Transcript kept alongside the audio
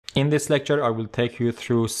In this lecture, I will take you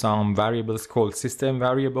through some variables called system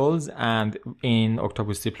variables, and in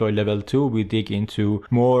Octopus Deploy level 2, we dig into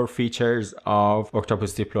more features of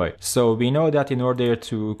Octopus Deploy. So we know that in order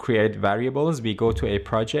to create variables, we go to a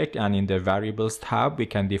project, and in the variables tab, we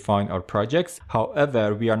can define our projects.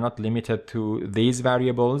 However, we are not limited to these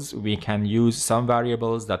variables. We can use some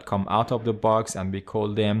variables that come out of the box, and we call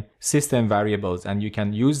them system variables, and you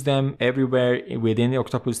can use them everywhere within the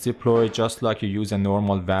Octopus Deploy, just like you use a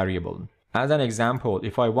normal variable. As an example,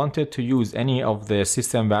 if I wanted to use any of the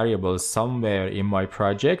system variables somewhere in my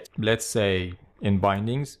project, let's say in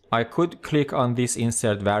bindings, I could click on this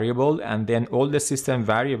insert variable, and then all the system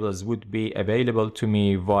variables would be available to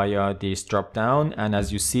me via this drop down. And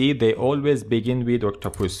as you see, they always begin with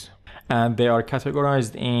Octopus, and they are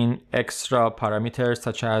categorized in extra parameters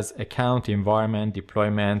such as account, environment,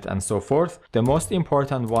 deployment, and so forth. The most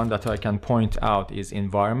important one that I can point out is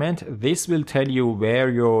environment. This will tell you where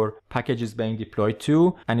your package is being deployed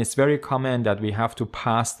to, and it's very common that we have to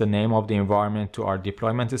pass the name of the environment to our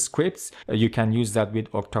deployment scripts. You can use that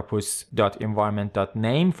with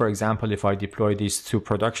octopus.environment.name. For example, if I deploy this to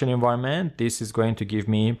production environment, this is going to give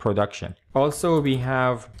me production. Also, we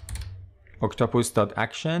have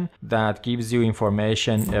octopus.action that gives you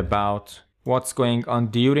information about what's going on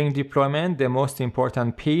during deployment. The most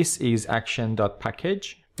important piece is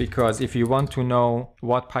action.package, because if you want to know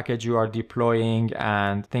what package you are deploying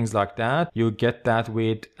and things like that, you get that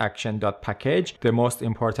with action.package. The most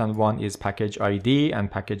important one is package ID and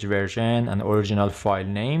package version and original file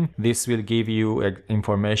name. This will give you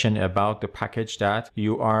information about the package that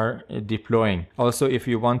you are deploying. Also, if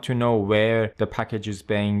you want to know where the package is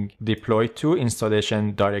being deployed to,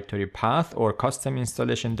 installation directory path or custom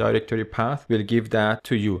installation directory path will give that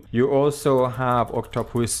to you. You also have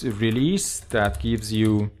Octopus release that gives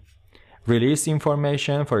you release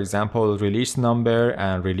information, for example, release number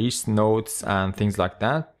and release notes and things like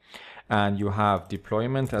that. And you have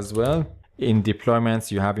deployment as well. In deployments,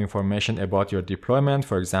 you have information about your deployment,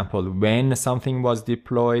 for example, when something was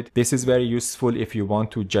deployed. This is very useful if you want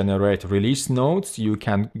to generate release notes. You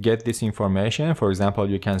can get this information. For example,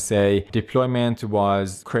 you can say deployment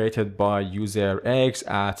was created by user X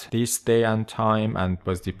at this day and time and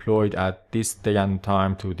was deployed at this day and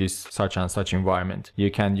time to this such and such environment. You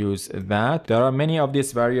can use that. There are many of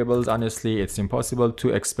these variables. Honestly, it's impossible to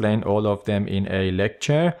explain all of them in a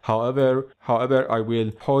lecture. However, I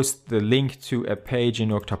will post the link to a page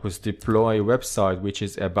in Octopus Deploy website which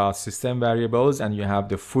is about system variables, and you have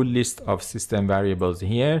the full list of system variables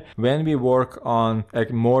here. When we work on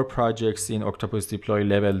more projects in Octopus Deploy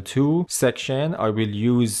level 2 section, I will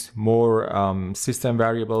use more system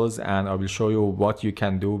variables, and I will show you what you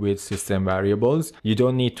can do with system variables. You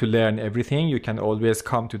don't need to learn everything. You can always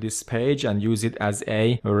come to this page and use it as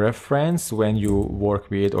a reference when you work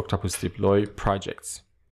with Octopus Deploy projects.